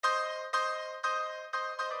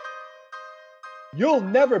You'll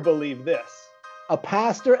never believe this. A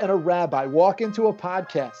pastor and a rabbi walk into a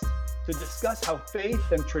podcast To discuss how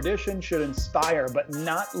faith and tradition should inspire but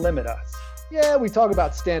not limit us. Yeah, we talk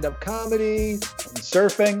about stand-up comedy, And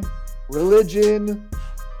surfing, religion,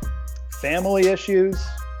 family issues,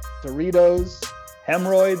 Doritos,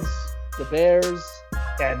 hemorrhoids, the Bears.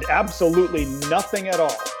 and absolutely nothing at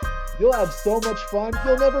all. You'll have so much fun,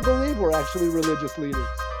 you'll never believe we're actually religious leaders.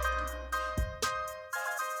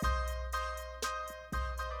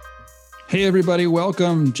 Hey, everybody,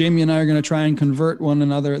 welcome. Jamie and I are going to try and convert one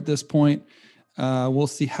another at this point. We'll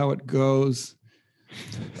see how it goes.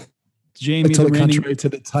 Jamie, totally contrary to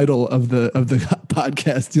the title of the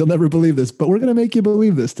podcast. You'll never believe this, but we're going to make you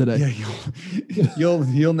believe this today. Yeah,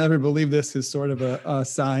 you'll never believe this is sort of a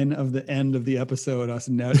sign of the end of the episode. Us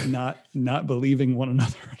not believing one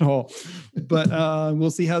another at all. But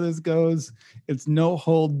we'll see how this goes. It's no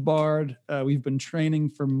hold barred. We've been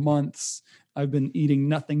training for months. I've been eating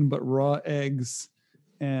nothing but raw eggs,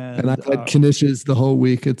 and I've had knishes the whole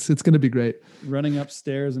week. It's going to be great. Running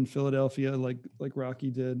upstairs in Philadelphia, like Rocky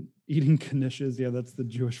did, eating knishes. Yeah, that's the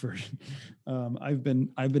Jewish version. I've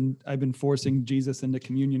been forcing Jesus into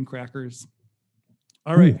communion crackers.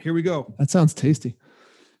 All right, here we go. That sounds tasty.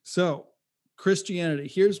 So Christianity.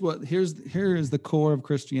 Here is the core of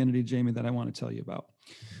Christianity, Jamie, that I want to tell you about.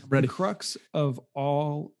 Ready. The crux of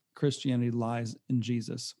all Christianity lies in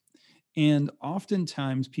Jesus. And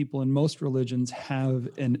oftentimes people in most religions have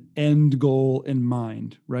an end goal in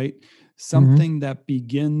mind, right? Something that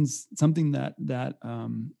begins, something that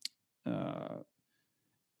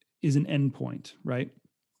is an end point, right?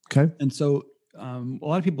 Okay. And so a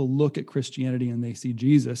lot of people look at Christianity and they see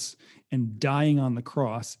Jesus, and dying on the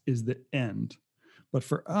cross is the end. But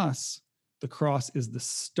for us, the cross is the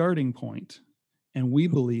starting point. And we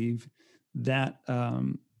believe that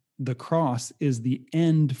the cross is the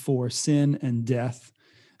end for sin and death,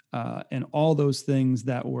 and all those things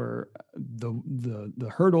that were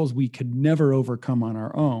the hurdles we could never overcome on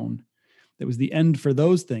our own. That was the end for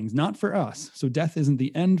those things, not for us. So death isn't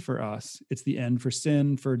the end for us. It's the end for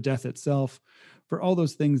sin, for death itself, for all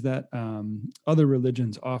those things that other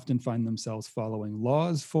religions often find themselves following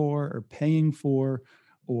laws for, or paying for,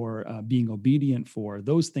 or being obedient for.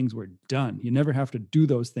 Those things were done. You never have to do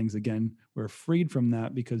those things again. We're freed from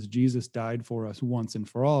that because Jesus died for us once and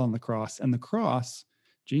for all on the cross. And the cross,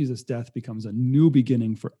 Jesus' death, becomes a new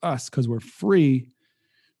beginning for us because we're free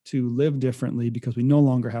to live differently, because we no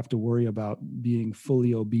longer have to worry about being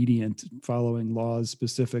fully obedient, following laws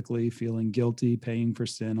specifically, feeling guilty, paying for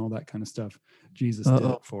sin, all that kind of stuff. Jesus did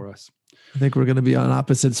it for us. I think we're going to be on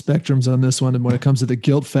opposite spectrums on this one, and when it comes to the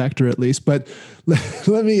guilt factor, at least. But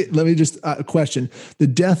let me just question the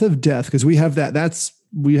death of death, because we have that.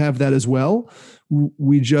 We have that as well.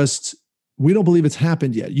 We don't believe it's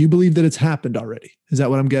happened yet. You believe that it's happened already. Is that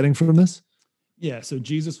what I'm getting from this? Yeah. So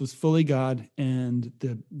Jesus was fully God, and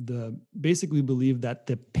the basically believe that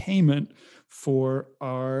the payment for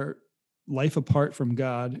our life apart from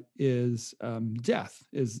God is death,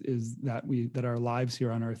 is that our lives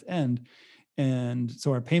here on earth end. And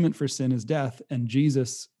so our payment for sin is death, and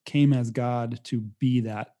Jesus came as God to be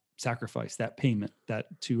that sacrifice, that payment, that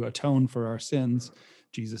to atone for our sins.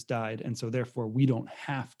 Jesus died. And so therefore we don't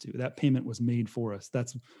have to. That payment was made for us.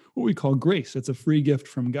 That's what we call grace. It's a free gift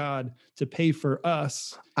from God to pay for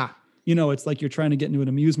us. You know, it's like you're trying to get into an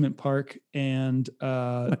amusement park, and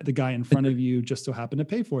the guy in front of you just so happened to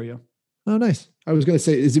pay for you. Oh, nice. I was going to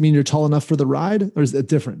say, does it mean you're tall enough for the ride, or is that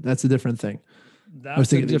different? That's a different thing.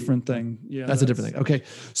 That's a different thing. Yeah, that's a different thing. Okay.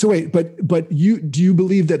 So wait, but do you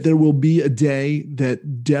believe that there will be a day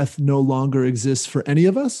that death no longer exists for any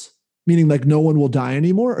of us? Meaning, like, no one will die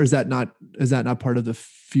anymore, or is that not part of the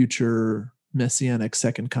future messianic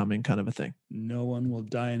second coming kind of a thing? No one will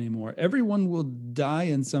die anymore. Everyone will die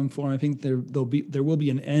in some form. I think there will be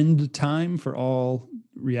an end time for all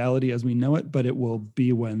reality as we know it, but it will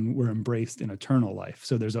be when we're embraced in eternal life.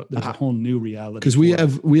 So there's a whole new reality. Because we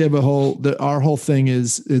have our whole thing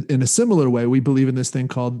is, in a similar way, we believe in this thing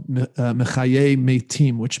called mechaye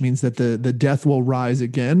metim, which means that the death will rise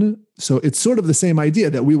again. So it's sort of the same idea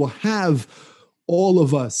that we will have all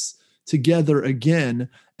of us together again.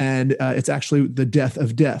 And it's actually the death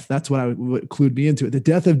of death. That's what I would clued me into it. The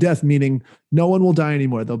death of death, meaning no one will die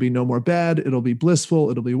anymore. There'll be no more bad. It'll be blissful.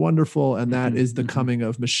 It'll be wonderful. And that is the coming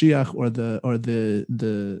of Mashiach, or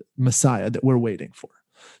the Messiah that we're waiting for.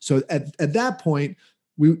 So at that point,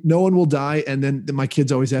 no one will die. And then my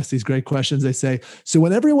kids always ask these great questions. They say, so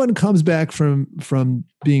when everyone comes back from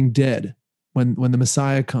being dead, when the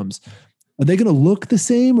Messiah comes, Are they going to look the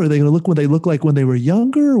same? Or are they going to look what they look like when they were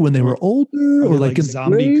younger, or when they were older, or like in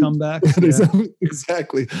zombie comebacks? Yeah.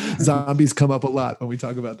 Exactly. Zombies come up a lot when we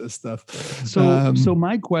talk about this stuff. So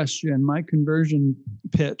my conversion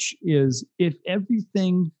pitch is, if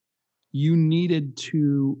everything you needed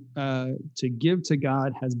to give to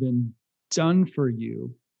God has been done for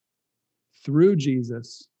you through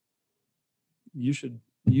Jesus, you should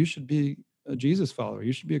be a Jesus follower.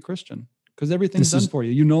 You should be a Christian, because everything's done for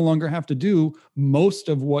you. You no longer have to do most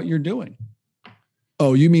of what you're doing.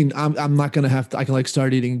 Oh, you mean I'm not going to have to, I can like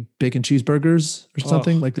start eating bacon cheeseburgers or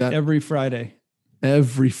something like that? Every Friday.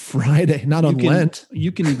 Every Friday, not on Lent.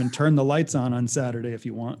 You can even turn the lights on Saturday if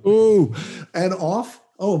you want. Ooh, and off?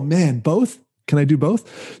 Oh man, both? Can I do both?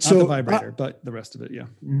 Not the vibrator, but the rest of it, yeah.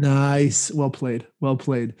 Nice. Well played. Well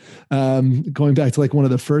played. Going back to like one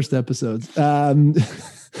of the first episodes.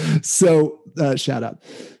 So shout out.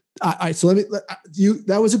 All right. So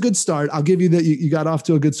that was a good start. I'll give you that. You got off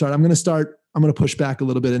to a good start. I'm going to push back a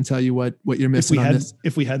little bit and tell you what you're missing on this.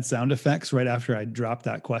 If we had sound effects right after I dropped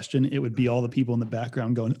that question, it would be all the people in the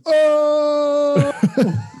background going, oh,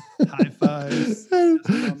 high fives.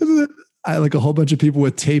 I like a whole bunch of people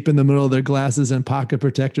with tape in the middle of their glasses and pocket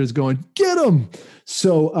protectors going, get them.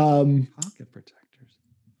 So, pocket protectors.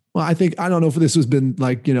 Well, I don't know if this has been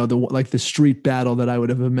like, the street battle that I would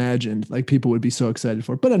have imagined, like people would be so excited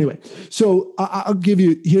for. But anyway, so I'll give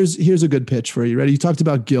you, here's a good pitch for you. Ready? You talked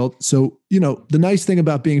about guilt. So, the nice thing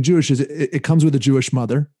about being Jewish is it comes with a Jewish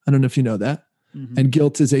mother. I don't know if you know that. Mm-hmm. And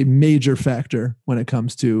guilt is a major factor when it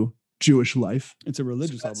comes to Jewish life. It's a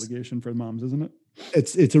religious obligation for moms, isn't it?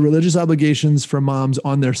 It's a religious obligations for moms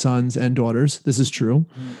on their sons and daughters. This is true.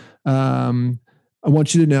 Mm-hmm. I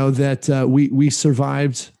want you to know that we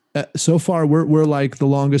survived. So far, we're like the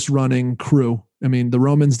longest running crew. I mean, the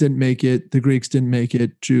Romans didn't make it, the Greeks didn't make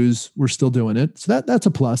it, Jews were still doing it. So that's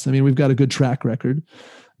a plus. I mean, we've got a good track record.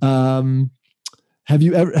 Have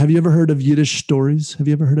you ever heard of Yiddish stories? Have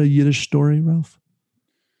you ever heard a Yiddish story, Ralph?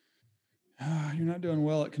 You're not doing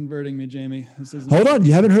well at converting me, Jamie. Hold on,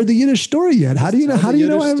 you haven't heard the Yiddish story yet. How do you know? How do you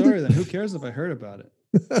know? Then who cares if I heard about it?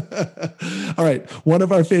 All right. One of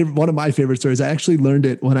my favorite stories. I actually learned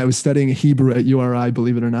it when I was studying Hebrew at URI,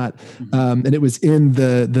 believe it or not. Mm-hmm. And it was in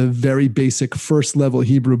the very basic first level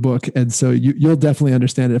Hebrew book. And so you'll definitely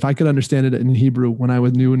understand it. If I could understand it in Hebrew when I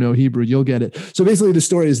was no Hebrew, you'll get it. So basically the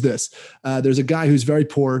story is this. There's a guy who's very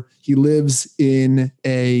poor. He lives in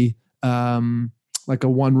a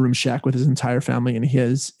one-room shack with his entire family, and he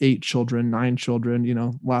has 8 children, 9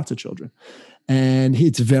 children, lots of children. And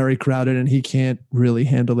it's very crowded and he can't really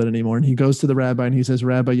handle it anymore. And he goes to the rabbi and he says,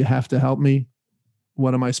 Rabbi, you have to help me.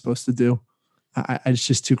 What am I supposed to do? It's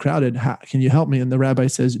just too crowded. Can you help me? And the rabbi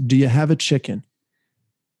says, do you have a chicken?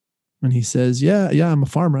 And he says, yeah, I'm a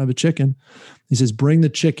farmer. I have a chicken. He says, bring the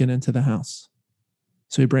chicken into the house.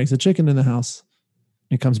 So he brings the chicken in the house.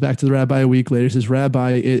 He comes back to the rabbi a week later. He says,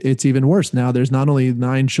 Rabbi, it's even worse. Now there's not only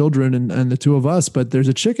 9 children and the 2 of us, but there's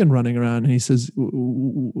a chicken running around. And he says,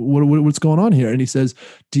 what's going on here? And he says,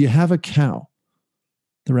 do you have a cow?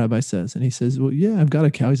 The rabbi says, and he says, well, yeah, I've got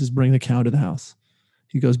a cow. He says, bring the cow to the house.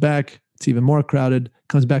 He goes back. It's even more crowded.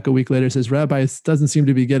 Comes back a week later. Says, Rabbi, it doesn't seem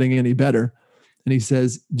to be getting any better. And he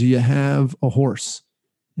says, do you have a horse?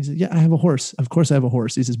 He says, yeah, I have a horse. Of course I have a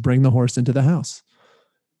horse. He says, bring the horse into the house.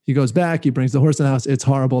 He goes back, he brings the horse in the house. It's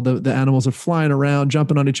horrible. The animals are flying around,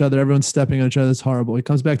 jumping on each other. Everyone's stepping on each other. It's horrible. He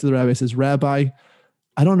comes back to the rabbi and says, Rabbi,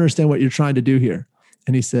 I don't understand what you're trying to do here.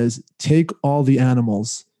 And he says, take all the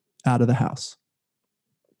animals out of the house.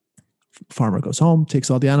 Farmer goes home, takes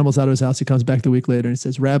all the animals out of his house. He comes back the week later and he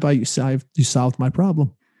says, Rabbi, you solved my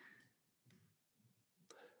problem.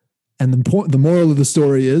 And the moral of the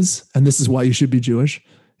story is, and this is why you should be Jewish,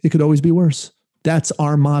 it could always be worse. That's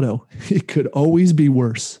our motto. It could always be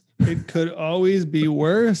worse. It could always be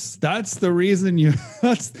worse. That's the reason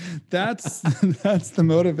that's the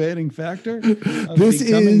motivating factor of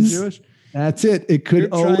becoming Jewish. That's it. It could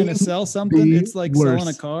You're always trying to sell something. It's like worse.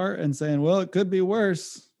 selling a car and saying, well, it could be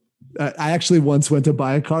worse. I actually once went to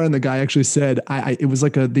buy a car and the guy actually said, it was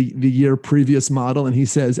like the year previous model. And he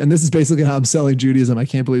says, and this is basically how I'm selling Judaism. I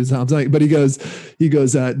can't believe this is how I'm selling it. But he goes,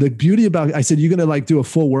 the beauty about, I said, you're going to do a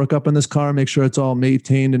full workup on this car, make sure it's all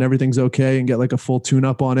maintained and everything's okay and get like a full tune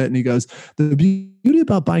up on it. And he goes, the beauty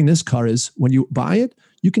about buying this car is when you buy it,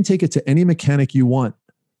 you can take it to any mechanic you want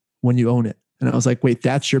when you own it. And I was like, wait,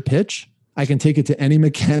 that's your pitch? I can take it to any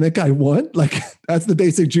mechanic I want. Like that's the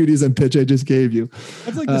basic Judaism pitch I just gave you.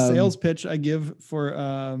 That's like the sales pitch I give for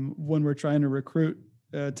when we're trying to recruit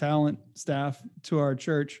talent staff to our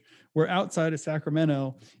church. We're outside of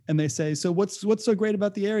Sacramento and they say, so what's so great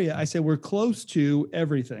about the area? I say, we're close to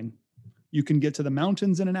everything. you can get to the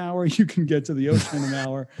mountains in an hour, you can get to the ocean in an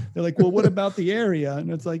hour. They're like, well, what about the area?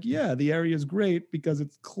 And it's like, yeah, the area is great because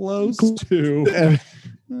it's close to,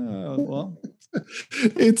 well,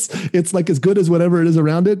 it's like as good as whatever it is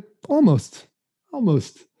around it. Almost.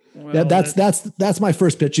 well, That's my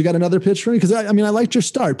first pitch. You got another pitch for me? Because I liked your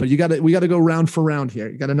start, but we got to go round for round here.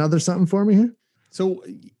 You got another something for me here? So,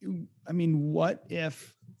 I mean, what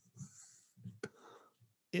if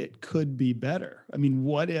it could be better? I mean,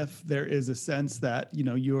 what if there is a sense that,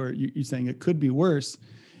 you're saying it could be worse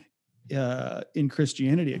in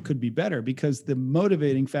Christianity, it could be better, because the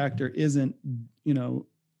motivating factor isn't,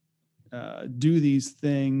 do these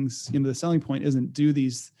things, the selling point isn't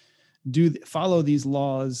follow these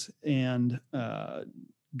laws and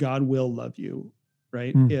God will love you,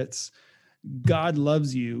 right? It's God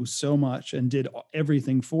loves you so much and did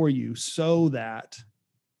everything for you so that,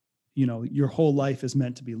 your whole life is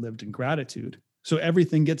meant to be lived in gratitude. So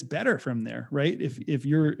everything gets better from there, right? If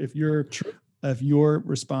your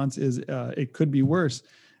response is it could be worse,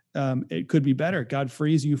 it could be better. God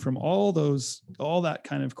frees you from all that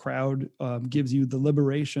kind of crowd, gives you the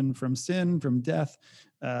liberation from sin, from death,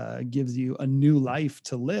 gives you a new life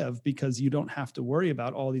to live because you don't have to worry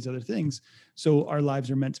about all these other things. So our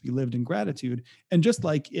lives are meant to be lived in gratitude. And just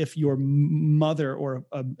like if your mother or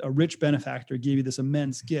a rich benefactor gave you this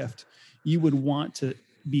immense gift, you would want to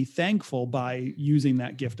be thankful by using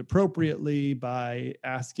that gift appropriately, by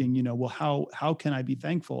asking, well, how can I be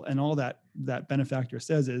thankful? And all that benefactor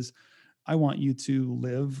says is, I want you to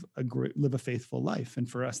live a faithful life. And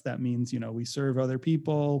for us, that means, we serve other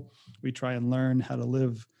people. We try and learn how to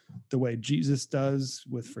live the way Jesus does,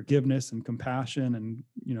 with forgiveness and compassion and,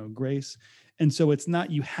 grace. And so it's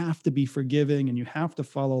not, you have to be forgiving and you have to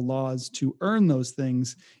follow laws to earn those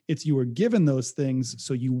things. It's, you were given those things,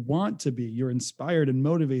 so you want to be, you're inspired and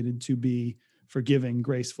motivated to be forgiving,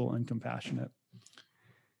 graceful, and compassionate.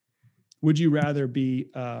 Would you rather be,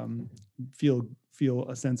 feel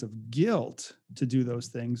a sense of guilt to do those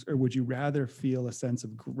things, or would you rather feel a sense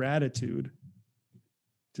of gratitude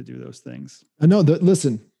to do those things? No,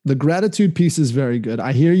 listen, the gratitude piece is very good.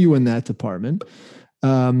 I hear you in that department.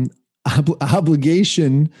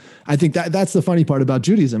 Obligation, I think that's the funny part about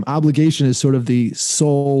Judaism. Obligation is sort of the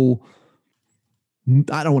sole,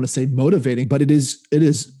 I don't want to say motivating, but it is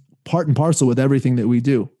part and parcel with everything that we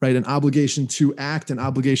do, right? An obligation to act, an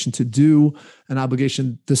obligation to do, an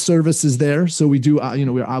obligation, the service is there. So we do,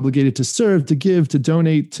 we're obligated to serve, to give, to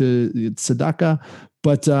donate, to tzedakah.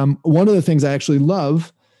 But one of the things I actually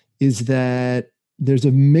love is that there's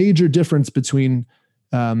a major difference between,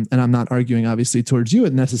 and I'm not arguing obviously towards you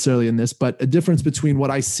necessarily in this, but a difference between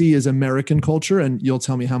what I see as American culture, and you'll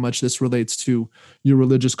tell me how much this relates to your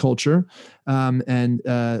religious culture, and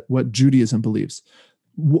what Judaism believes.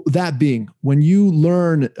 That being, when you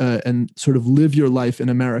learn and sort of live your life in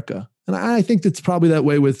America, and I think it's probably that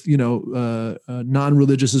way with,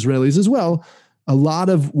 non-religious Israelis as well, a lot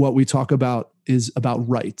of what we talk about is about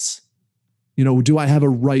rights. Do I have a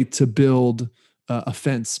right to build a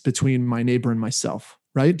fence between my neighbor and myself?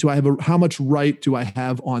 Right? How much right do I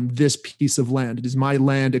have on this piece of land? Does my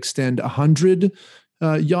land extend 100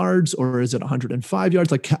 yards, or is it 105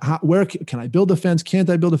 yards? Like, where can I build a fence? Can't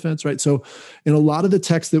I build a fence? Right. So in a lot of the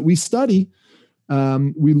texts that we study,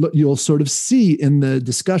 you'll sort of see in the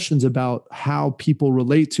discussions about how people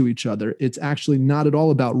relate to each other, it's actually not at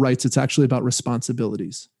all about rights. It's actually about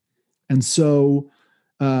responsibilities. And so,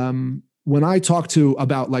 when I talk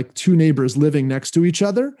about like two neighbors living next to each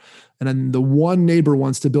other, and then the one neighbor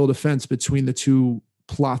wants to build a fence between the two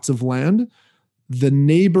plots of land, the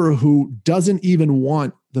neighbor who doesn't even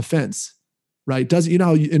want the fence, right?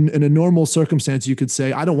 In a normal circumstance, you could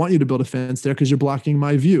say, I don't want you to build a fence there because you're blocking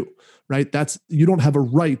my view, right? You don't have a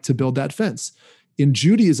right to build that fence. In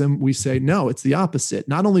Judaism, we say, no, it's the opposite.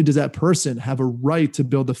 Not only does that person have a right to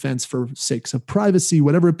build the fence for sakes of privacy,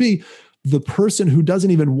 whatever it be, the person who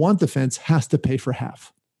doesn't even want the fence has to pay for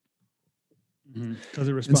half. Because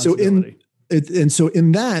of responsibility. And so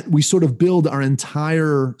in that, we sort of build our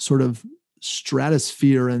entire sort of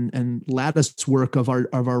stratosphere and lattice work of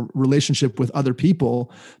our relationship with other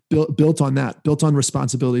people, built on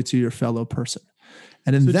responsibility to your fellow person.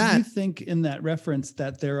 And in that, do you think in that reference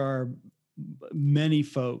that there are many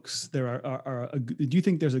folks, do you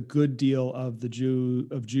think there's a good deal of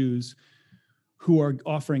Jews who are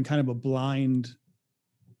offering kind of a blind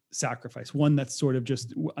sacrifice, one that's sort of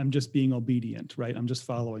just, I'm just being obedient, right? I'm just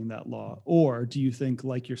following that law. Or do you think,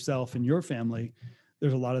 like yourself and your family,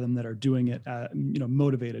 there's a lot of them that are doing it,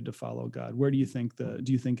 motivated to follow God? Where do you think there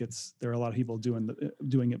are a lot of people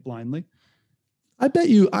doing it blindly? I bet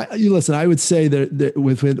you listen, I would say that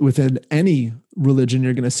within any religion,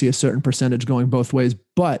 you're going to see a certain percentage going both ways.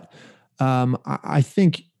 But I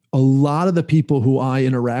think a lot of the people who I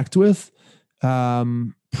interact with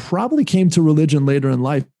probably came to religion later in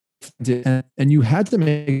life, and you had to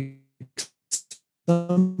make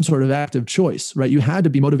some sort of active choice, right? You had to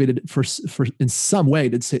be motivated for in some way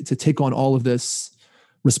to take on all of this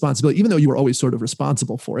responsibility, even though you were always sort of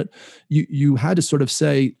responsible for it. You had to sort of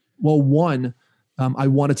say, well, one, I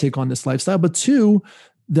want to take on this lifestyle, but two,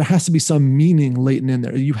 there has to be some meaning latent in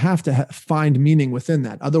there. You have to find meaning within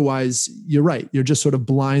that. Otherwise, you're right. You're just sort of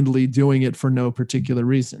blindly doing it for no particular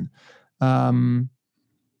reason. Can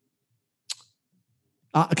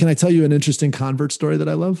I tell you an interesting convert story that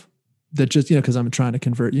I love? That just, because I'm trying to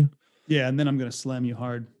convert you. Yeah. And then I'm going to slam you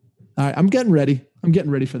hard. All right. I'm getting ready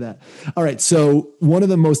for that. All right. So one of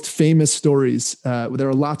the most famous stories, there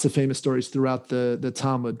are lots of famous stories throughout the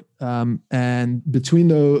Talmud. And between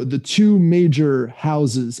the two major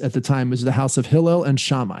houses at the time was the house of Hillel and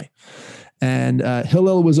Shammai. And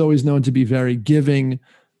Hillel was always known to be very giving,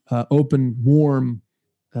 open, warm,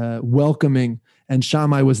 welcoming. And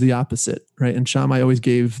Shammai was the opposite, right? And Shammai always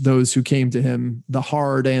gave those who came to him the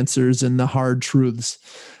hard answers and the hard truths.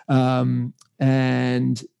 And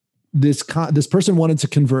this person wanted to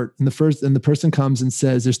convert, and the person comes and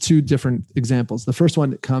says, there's two different examples. The first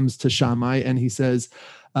one comes to Shammai, and he says,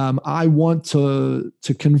 I want to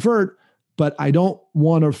convert, but I don't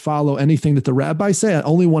want to follow anything that the rabbis say. I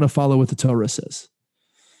only want to follow what the Torah says.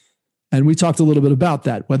 And we talked a little bit about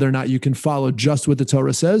that, whether or not you can follow just what the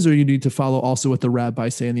Torah says, or you need to follow also what the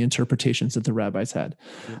rabbis say and the interpretations that the rabbis had.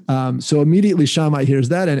 So immediately Shammai hears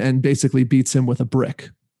that and basically beats him with a brick.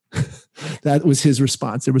 That was his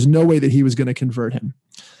response. There was no way that he was going to convert him.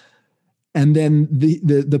 And then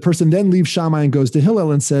the person then leaves Shammai and goes to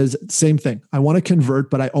Hillel and says, same thing. I want to convert,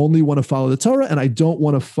 but I only want to follow the Torah, and I don't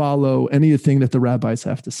want to follow anything that the rabbis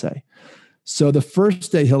have to say. So the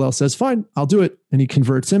first day Hillel says, fine, I'll do it. And he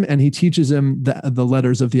converts him, and he teaches him the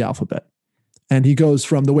letters of the alphabet. And he goes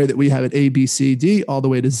from the way that we have it, A, B, C, D, all the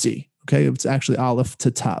way to Z. Okay. It's actually Aleph to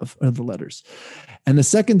Tav are the letters. And the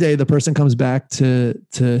second day, the person comes back to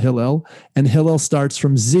Hillel, and Hillel starts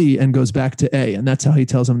from Z and goes back to A. And that's how he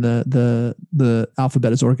tells him the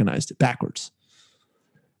alphabet is organized backwards.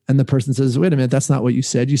 And the person says, wait a minute, that's not what you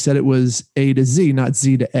said. You said it was A to Z, not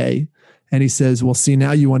Z to A. And he says, well, see,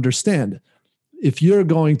 now you understand. If you're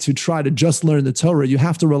going to try to just learn the Torah, you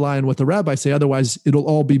have to rely on what the rabbis say. Otherwise, it'll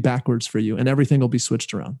all be backwards for you and everything will be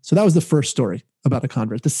switched around. So that was the first story about a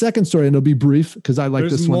convert. The second story, and it'll be brief because I like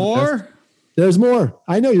this one. More? There's more.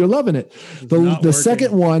 I know you're loving it. The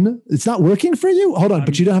second one, it's not working for you? Hold on,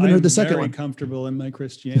 but you haven't heard the second one. I'm very comfortable in my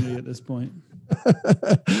Christianity at this point.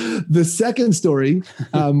 The second story,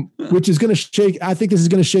 which is going to shake, I think this is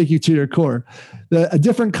going to shake you to your core. A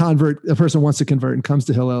different convert, a person wants to convert and comes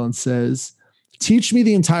to Hillel and says, teach me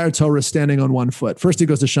the entire Torah standing on one foot. First he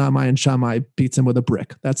goes to Shammai, and Shammai beats him with a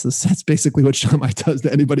brick. That's basically what Shammai does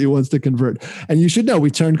to anybody who wants to convert. And you should know, we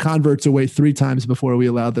turned converts away 3 times before we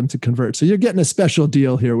allowed them to convert. So you're getting a special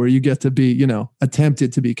deal here where you get to be,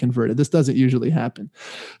 attempted to be converted. This doesn't usually happen.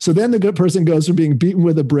 So then the good person goes from being beaten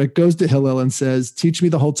with a brick, goes to Hillel and says, teach me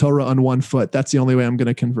the whole Torah on one foot. That's the only way I'm going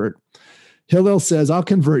to convert. Hillel says, I'll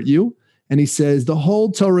convert you. And he says, the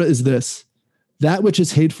whole Torah is this: that which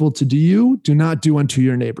is hateful to you, do not do unto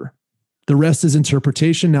your neighbor. The rest is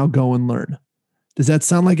interpretation. Now go and learn. Does that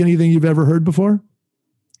sound like anything you've ever heard before?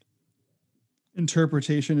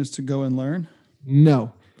 Interpretation is to go and learn?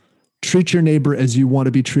 No. Treat your neighbor as you want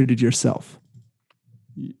to be treated yourself.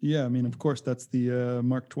 Yeah, I mean, of course, that's the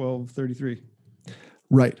Mark 12:33.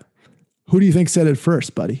 Right. Who do you think said it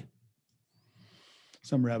first, buddy?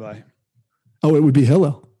 Some rabbi. Oh, it would be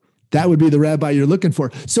Hillel. That would be the rabbi you're looking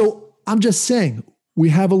for. So I'm just saying, we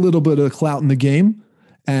have a little bit of clout in the game,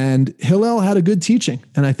 and Hillel had a good teaching,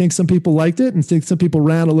 and I think some people liked it, and think some people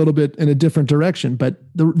ran a little bit in a different direction. But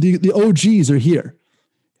the OGs are here.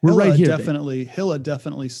 We're right here. Hillel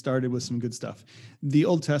definitely started with some good stuff. The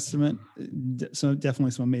Old Testament, so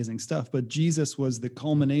definitely some amazing stuff. But Jesus was the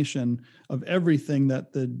culmination of everything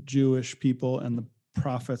that the Jewish people and the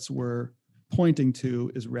prophets were pointing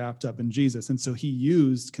to is wrapped up in Jesus, and so he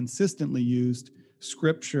consistently used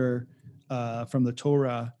scripture from the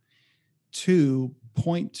Torah to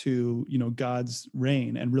point to, God's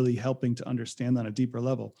reign and really helping to understand on a deeper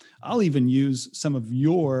level. I'll even use some of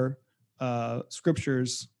your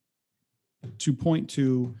scriptures to point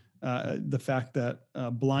to the fact that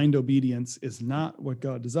blind obedience is not what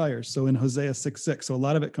God desires. So in Hosea 6:6, so a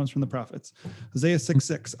lot of it comes from the prophets. Hosea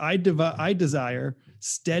 6:6, I desire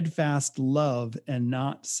steadfast love and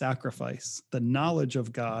not sacrifice, the knowledge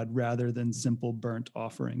of God rather than simple burnt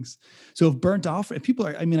offerings. So if people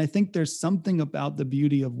are, I think there's something about the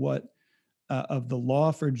beauty of what of the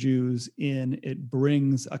law for Jews in it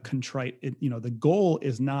brings a contrite, the goal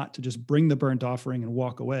is not to just bring the burnt offering and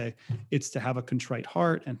walk away. It's to have a contrite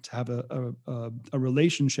heart and to have a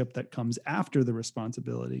relationship that comes after the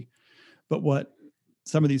responsibility. But what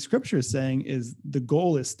some of these scriptures saying is the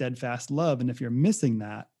goal is steadfast love. And if you're missing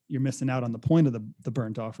that, you're missing out on the point of the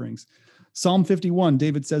burnt offerings. Psalm 51,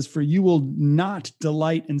 David says, "For you will not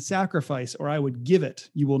delight in sacrifice, or I would give it.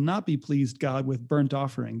 You will not be pleased, God, with burnt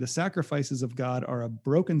offering. The sacrifices of God are a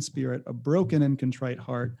broken spirit, a broken and contrite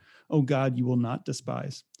heart. O God, you will not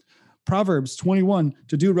despise." Proverbs 21,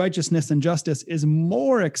 "To do righteousness and justice is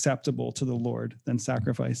more acceptable to the Lord than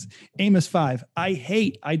sacrifice." Amos 5,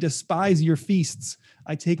 I despise your feasts.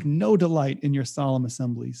 I take no delight in your solemn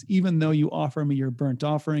assemblies. Even though you offer me your burnt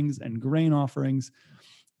offerings and grain offerings,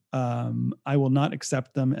 I will not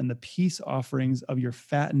accept them, and the peace offerings of your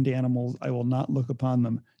fattened animals, I will not look upon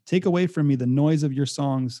them. Take away from me the noise of your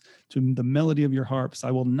songs, to the melody of your harps.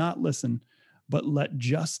 I will not listen, but let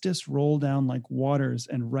justice roll down like waters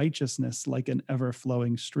and righteousness like an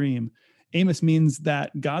ever-flowing stream. Amos means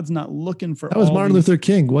that God's not looking for. That was Martin Luther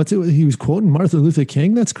King. What's it? He was quoting Martin Luther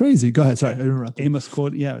King. That's crazy. Go ahead. Sorry, I interrupted. Amos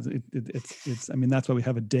quote. Yeah, it's. That's why we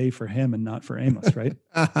have a day for him and not for Amos, right?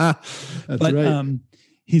 That's right.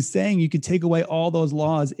 He's saying you could take away all those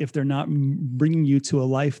laws if they're not bringing you to a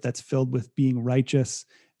life that's filled with being righteous,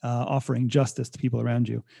 offering justice to people around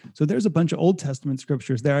you. So there's a bunch of Old Testament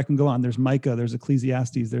scriptures there. I can go on. There's Micah, there's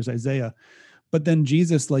Ecclesiastes, there's Isaiah. But then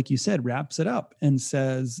Jesus, like you said, wraps it up and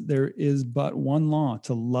says there is but one law: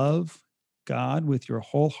 to love God with your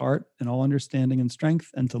whole heart and all understanding and strength,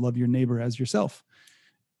 and to love your neighbor as yourself.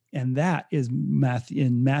 And that is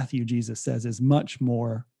in Matthew, Jesus says, is much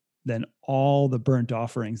more than all the burnt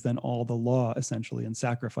offerings, than all the law essentially and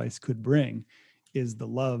sacrifice could bring, is the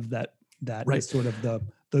love that right. is sort of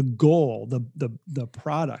the goal, the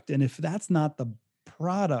product. And if that's not the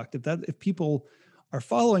product, if people are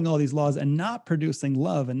following all these laws and not producing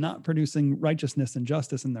love and not producing righteousness and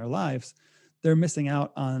justice in their lives, they're missing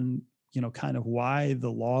out on, kind of why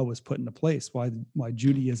the law was put into place, why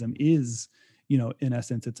Judaism is, in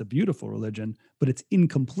essence, it's a beautiful religion, but it's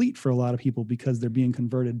incomplete for a lot of people because they're being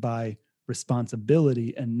converted by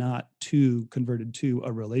responsibility and not converted to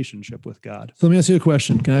a relationship with God. So let me ask you a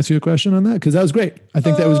question. Can I ask you a question on that? Because that was great. I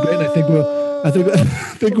think that was great. And I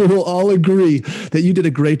think we'll all agree that you did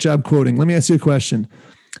a great job quoting. Let me ask you a question.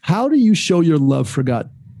 How do you show your love for God?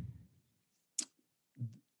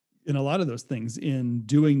 In a lot of those things, in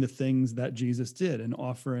doing the things that Jesus did, and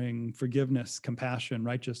offering forgiveness, compassion,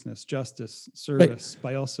 righteousness, justice, service, right.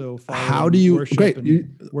 By also following how do you worship great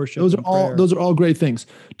worship. Those are all great things.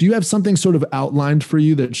 Do you have something sort of outlined for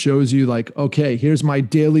you that shows you like, okay, here's my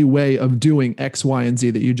daily way of doing X, Y, and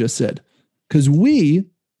Z that you just said? Because we,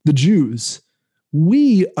 the Jews,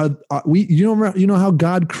 you know how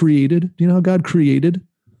God created? Do you know how God created?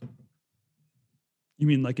 You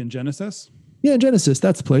mean like in Genesis? Yeah, in Genesis,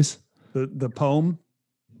 that's the place. The poem?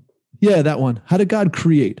 Yeah, that one. How did God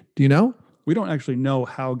create? Do you know? We don't actually know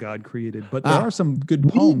how God created, but there are some good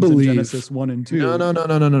poems in Genesis 1 and 2.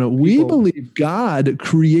 No. We believe God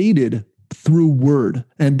created through word.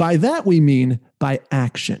 And by that we mean by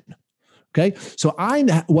action. Okay. So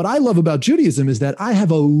what I love about Judaism is that I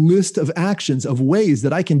have a list of actions, of ways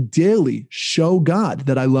that I can daily show God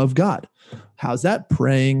that I love God. How's that?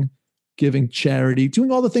 Praying, giving charity,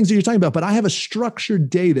 doing all the things that you're talking about. But I have a structured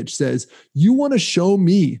day that says, you want to show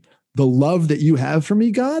me the love that you have for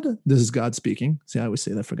me, God? This is God speaking. See, I always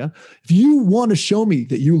say that for God. If you want to show me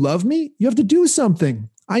that you love me, you have to do something.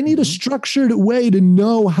 I need a structured way to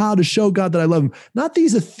know how to show God that I love him. Not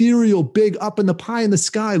these ethereal, big up in the pie in the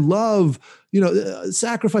sky, love,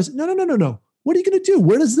 sacrifice. No. What are you going to do?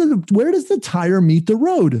 Where does the tire meet the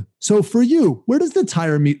road? So for you, where does the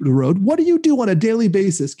tire meet the road? What do you do on a daily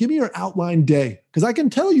basis? Give me your outline day, because I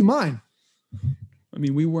can tell you mine. I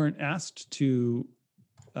mean, we weren't asked to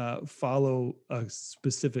follow a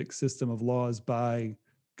specific system of laws by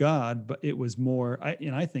God, but it was more,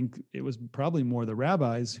 I think it was probably more the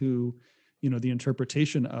rabbis who, the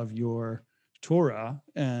interpretation of your Torah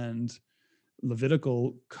and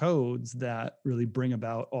Levitical codes that really bring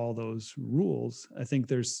about all those rules. I think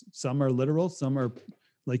some are literal, some are,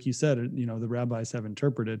 like you said, the rabbis have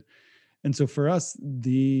interpreted. And so for us,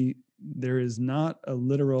 there is not a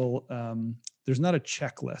literal, there's not a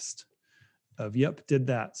checklist of, yep, did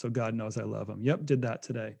that. So God knows I love him. Yep, did that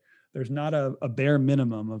today. There's not a bare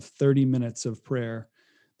minimum of 30 minutes of prayer.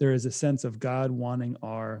 There is a sense of God wanting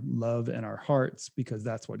our love and our hearts, because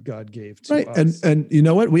that's what God gave to us. And you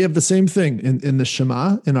know what? We have the same thing in the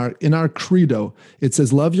Shema, in our credo. It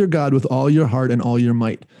says, love your God with all your heart and all your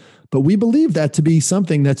might. But we believe that to be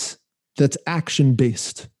something that's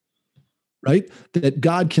action-based, right? That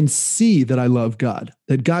God can see that I love God,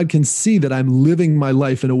 that God can see that I'm living my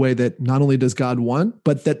life in a way that not only does God want,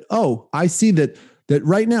 but that, oh, I see that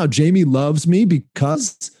right now Jamie loves me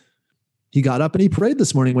because he got up and he prayed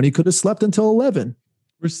this morning when he could have slept until 11.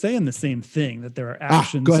 We're saying the same thing, that there are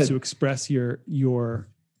actions to express your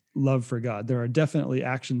love for God. There are definitely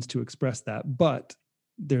actions to express that, but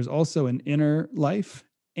there's also an inner life.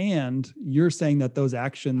 And you're saying that those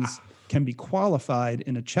actions can be qualified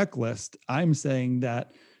in a checklist. I'm saying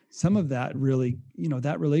that some of that really,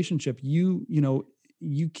 that relationship, you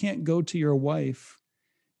can't go to your wife.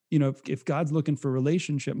 If God's looking for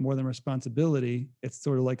relationship more than responsibility, it's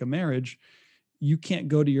sort of like a marriage. You can't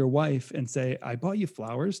go to your wife and say, I bought you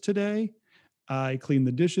flowers today, I cleaned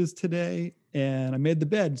the dishes today, and I made the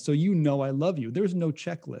bed, so I love you. There's no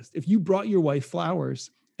checklist. If you brought your wife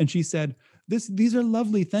flowers and she said, these are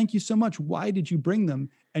lovely, thank you so much, why did you bring them?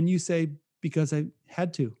 And you say, because I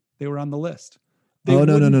had to. They were on the list.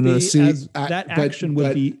 No. See, that action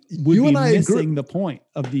would be missing the point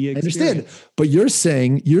of the experience. I understand, but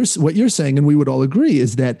what you're saying, and we would all agree,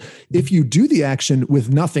 is that if you do the action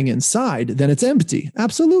with nothing inside, then it's empty.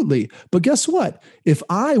 Absolutely. But guess what? If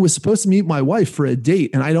I was supposed to meet my wife for a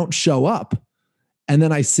date and I don't show up, and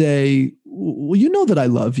then I say, well, you know that I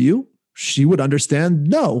love you, she would understand,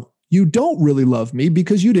 no, you don't really love me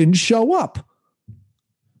because you didn't show up.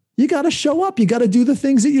 You got to show up. You got to do the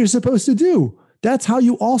things that you're supposed to do. That's how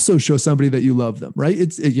you also show somebody that you love them, right?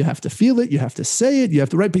 You have to feel it, you have to say it, you have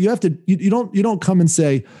to write, but you don't come and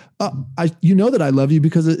say, you know that I love you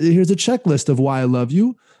because here's a checklist of why I love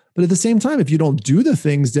you. But at the same time, if you don't do the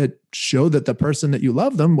things that show that the person that you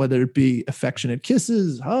love them, whether it be affectionate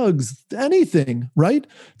kisses, hugs, anything, right?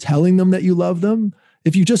 Telling them that you love them.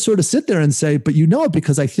 If you just sort of sit there and say, but you know it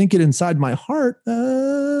because I think it inside my heart,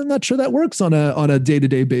 I'm not sure that works on a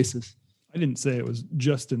day-to-day basis. I didn't say it was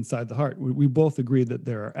just inside the heart. We both agree that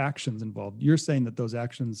there are actions involved. You're saying that those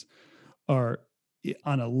actions are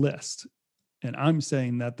on a list. And I'm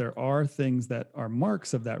saying that there are things that are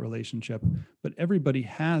marks of that relationship, but everybody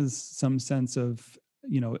has some sense of,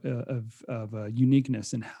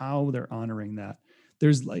 uniqueness in how they're honoring that.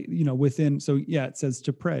 There's it says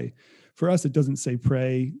to pray. For us, it doesn't say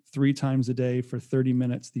pray 3 times a day for 30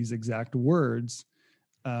 minutes, these exact words.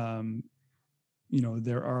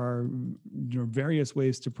 There are various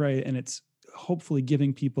ways to pray, and it's hopefully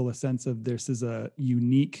giving people a sense of this is a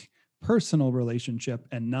unique personal relationship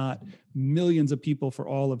and not millions of people for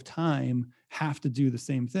all of time have to do the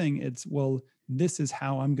same thing. It's, well, this is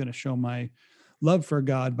how I'm going to show my love for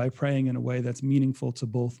God by praying in a way that's meaningful to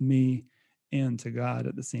both me and to God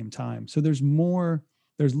at the same time. So there's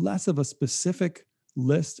less of a specific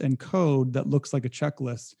list and code that looks like a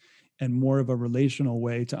checklist and more of a relational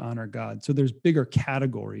way to honor God. So there's bigger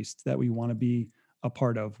categories that we want to be a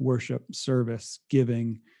part of: worship, service,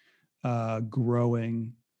 giving,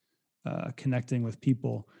 growing, connecting with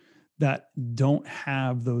people that don't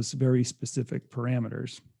have those very specific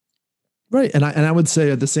parameters. Right. And I would say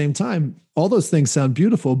at the same time, all those things sound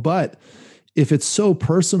beautiful, but if it's so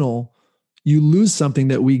personal, you lose something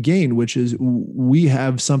that we gain, which is we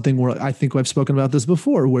have something where I think I've spoken about this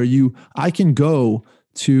before, where I can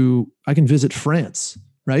visit France,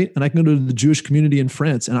 right? And I can go to the Jewish community in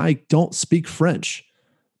France, and I don't speak French,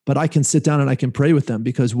 but I can sit down and I can pray with them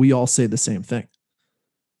because we all say the same thing,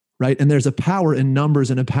 right? And there's a power in numbers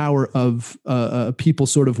and a power of people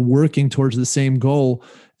sort of working towards the same goal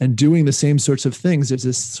and doing the same sorts of things. There's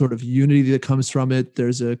this sort of unity that comes from it.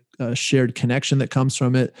 There's a shared connection that comes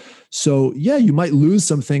from it. So yeah, you might lose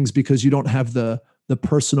some things because you don't have the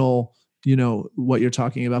personal, what you're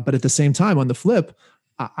talking about. But at the same time, on the flip,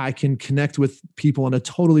 I can connect with people on a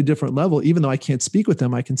totally different level. Even though I can't speak with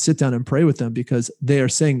them, I can sit down and pray with them because they are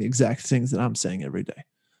saying the exact things that I'm saying every day.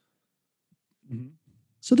 Mm-hmm.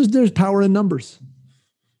 So there's power in numbers.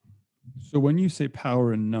 So when you say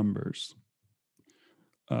power in numbers,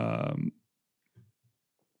 the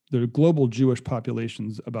global Jewish population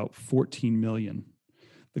is about 14 million.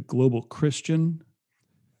 The global Christian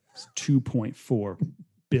is 2.4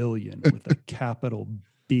 billion with a capital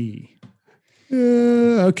B.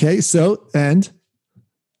 Okay. So, and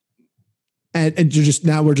And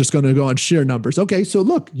we're just going to go on sheer numbers. Okay, so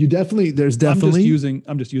look, there's definitely.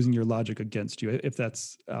 I'm just using your logic against you.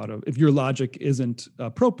 If your logic isn't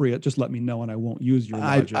appropriate, just let me know and I won't use your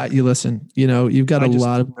logic. You listen, you've got a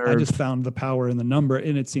lot of nerve. I just found the power in the number,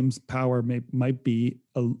 and it seems power might be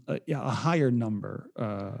a higher number.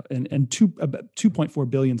 And 2.4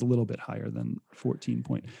 billion is a little bit higher than 14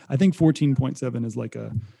 point. I think 14.7 is like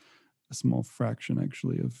a small fraction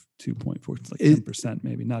actually of 2.4. It's like 10%,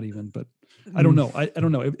 maybe not even, but I don't know. I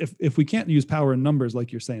don't know if we can't use power in numbers,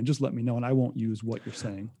 like you're saying, just let me know and I won't use what you're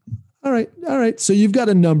saying. All right. So you've got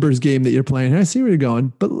a numbers game that you're playing. I see where you're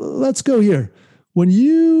going, but let's go here. When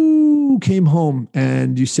you came home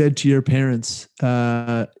and you said to your parents,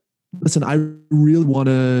 listen, I really want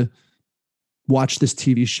to watch this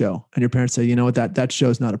TV show. And your parents say, you know what, that show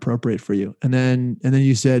is not appropriate for you. And then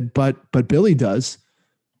you said, but Billy does.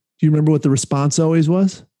 Do you remember what the response always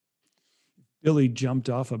was? Billy jumped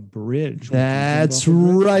off a bridge. That's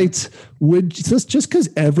right. Just because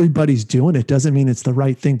everybody's doing it doesn't mean it's the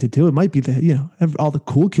right thing to do. It might be all the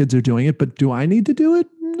cool kids are doing it, but do I need to do it?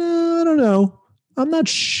 No, I don't know. I'm not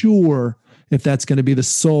sure if that's going to be the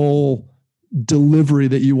sole delivery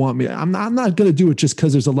that you want me. I'm not going to do it just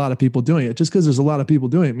because there's a lot of people doing it. Just because there's a lot of people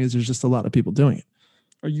doing it means there's just a lot of people doing it.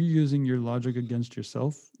 Are you using your logic against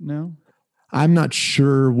yourself now? I'm not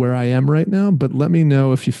sure where I am right now, but let me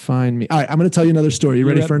know if you find me. All right, I'm going to tell you another story. You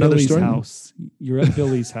ready for another story? You're at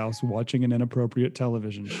Billy's house watching an inappropriate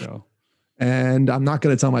television show. And I'm not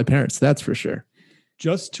going to tell my parents, that's for sure.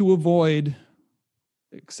 Just to avoid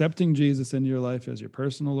accepting Jesus into your life as your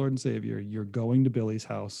personal Lord and Savior, you're going to Billy's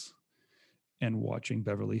house and watching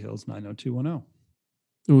Beverly Hills 90210.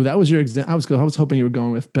 Ooh, that was your example. I was hoping you were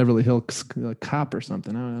going with Beverly Hills Cop or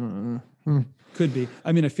something. I don't know. Could be.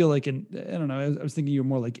 I mean, I feel like I don't know. I was thinking you're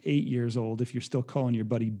more like 8 years old if you're still calling your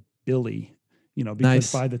buddy Billy, because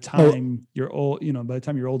nice. By the time you're old, by the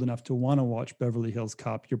time you're old enough to want to watch Beverly Hills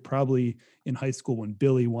Cop, you're probably in high school when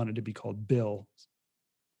Billy wanted to be called Bill.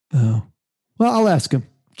 Oh, well, I'll ask him.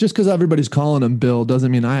 Just because everybody's calling him Bill doesn't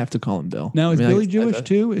mean I have to call him Bill. Now, is Billy Jewish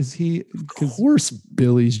too? Is he? Of course,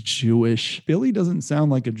 Billy's Jewish. Billy doesn't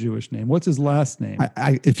sound like a Jewish name. What's his last name?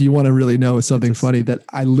 If you want to really know something funny, that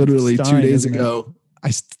I literally Stein, 2 days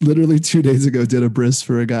ago, did a bris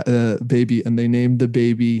for a baby, and they named the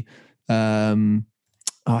baby.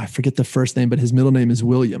 I forget the first name, but his middle name is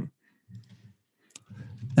William.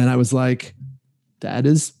 And I was like,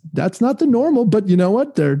 that's not the normal, but you know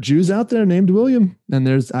what? There are Jews out there named William, and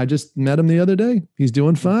I just met him the other day. He's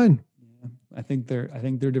doing fine. Yeah, I think they're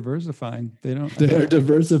diversifying. They're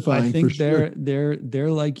diversifying. I think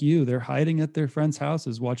they're like you. They're hiding at their friends'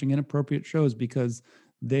 houses watching inappropriate shows because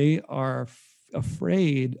they are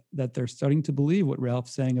afraid that they're starting to believe what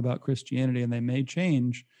Ralph's saying about Christianity, and they may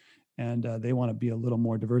change. And they want to be a little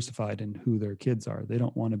more diversified in who their kids are. They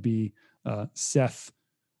don't want to be Seth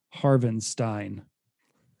Harvenstein.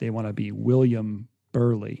 They want to be William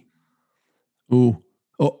Burley. Ooh.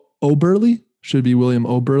 O'Burley? Should be William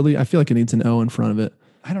O'Burley. I feel like it needs an O in front of it.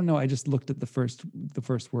 I don't know. I just looked at the first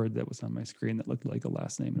word that was on my screen that looked like a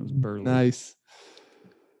last name. It was Burley. Nice.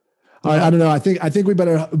 All right, I don't know. I think we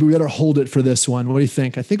better hold it for this one. What do you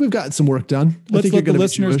think? I think we've gotten some work done. Let's let the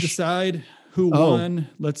listeners decide who won.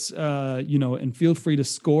 Let's and feel free to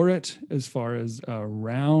score it as far as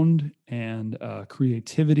round and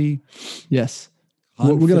creativity. Yes.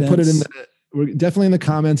 We're going to put it we're definitely in the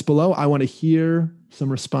comments below. I want to hear some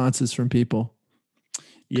responses from people.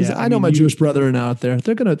 Because I know my Jewish brethren out there,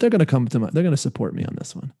 they're gonna come to they're gonna support me on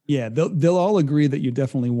this one. Yeah, they'll all agree that you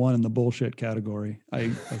definitely won in the bullshit category. I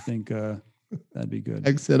think that'd be good.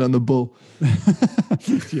 Exit on the bull.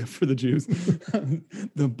 Yeah, for the Jews,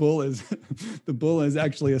 the bull is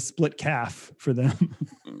actually a split calf for them.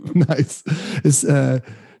 Nice. It's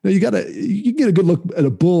you can get a good look at a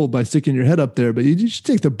bull by sticking your head up there, but you should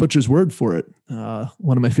take the butcher's word for it.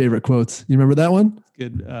 One of my favorite quotes. You remember that one?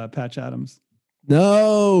 Good, Patch Adams.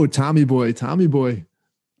 No, Tommy Boy.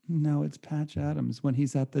 No, it's Patch Adams when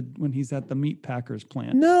he's at the meat packers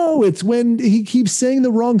plant. No, it's when he keeps saying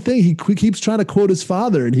the wrong thing. He keeps trying to quote his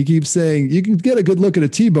father, and he keeps saying you can get a good look at a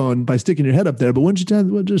T-bone by sticking your head up there, but wouldn't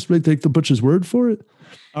you just take the butcher's word for it?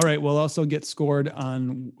 All right, we'll also get scored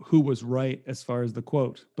on who was right as far as the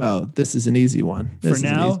quote. But this is an easy one. For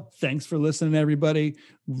now, thanks for listening, everybody.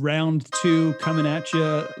 Round 2 coming at you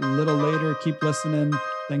a little later. Keep listening.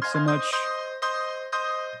 Thanks so much.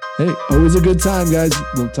 Hey, always a good time, guys.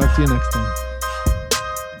 We'll talk to you next time.